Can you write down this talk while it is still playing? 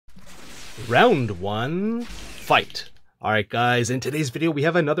Round 1, fight. Alright guys, in today's video we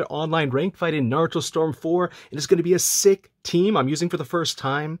have another online ranked fight in Naruto Storm 4, and it's going to be a sick team I'm using for the first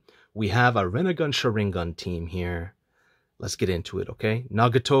time. We have a Rinne Sharingan team here. Let's get into it, okay?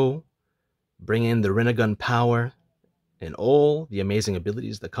 Nagato, bring in the Rinne power and all the amazing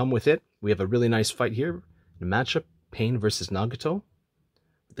abilities that come with it. We have a really nice fight here. The matchup, Pain versus Nagato.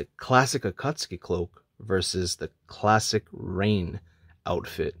 The classic Akatsuki cloak versus the classic Rain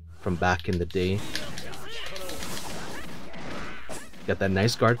outfit from back in the day. Got that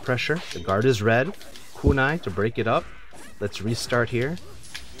nice guard pressure. The guard is red. Kunai to break it up. Let's restart here.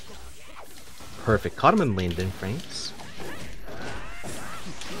 Perfect. Caught him in lane din frames.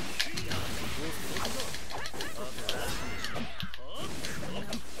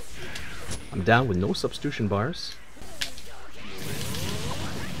 I'm down with no substitution bars.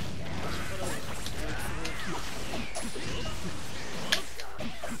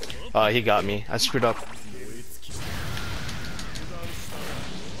 He got me. I screwed up.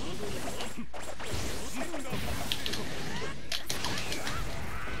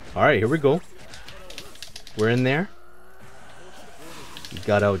 Alright, here we go. We're in there. He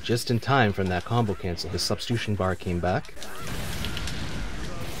got out just in time from that combo cancel. His substitution bar came back.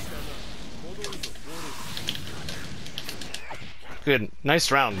 Good. Nice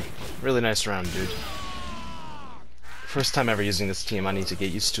round. Really nice round, dude. First time ever using this team. I need to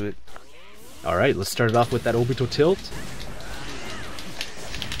get used to it. Alright, let's start it off with that Obito tilt.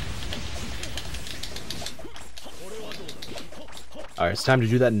 Alright, it's time to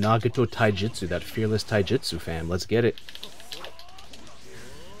do that Nagato Taijutsu, that fearless Taijutsu, fam. Let's get it.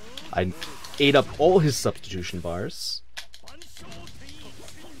 I ate up all his substitution bars.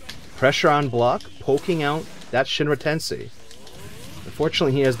 Pressure on block, poking out that Shinra Tensei.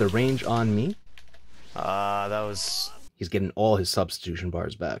 Unfortunately, he has the range on me. He's getting all his substitution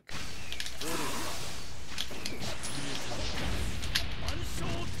bars back.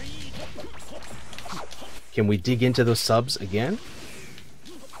 Can we dig into those subs again?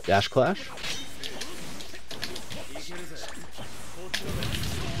 Dash Clash.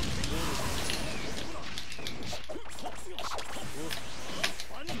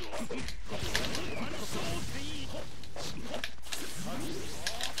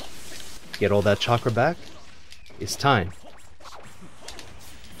 Get all that chakra back. It's time.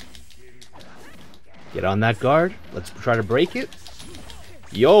 Get on that guard. Let's try to break it.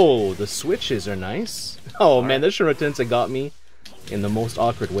 Yo, the switches are nice. Oh man, this Shinra Tensei got me in the most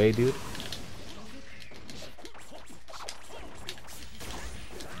awkward way, dude.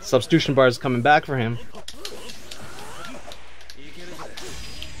 Substitution bar is coming back for him.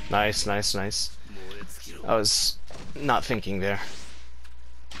 Nice, nice, nice. I was not thinking there.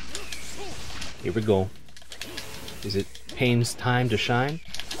 Here we go. Is it Pain's time to shine?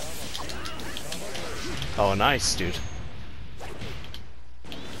 Oh, nice, dude.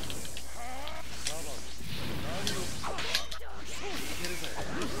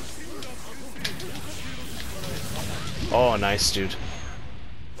 Oh, nice, dude.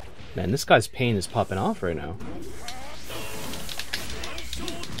 Man, this guy's Pain is popping off right now.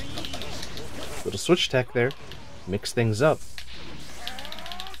 Little switch tech there. Mix things up.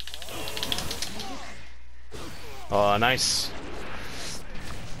 Oh, nice.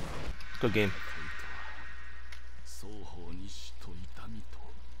 Good game.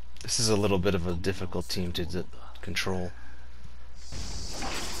 This is a little bit of a difficult team to control.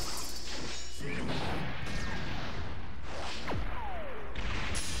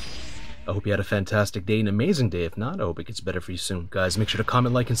 I hope you had a fantastic day, an amazing day. If not, I hope it gets better for you soon. Guys, make sure to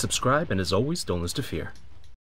comment, like, and subscribe. And as always, don't lose to fear.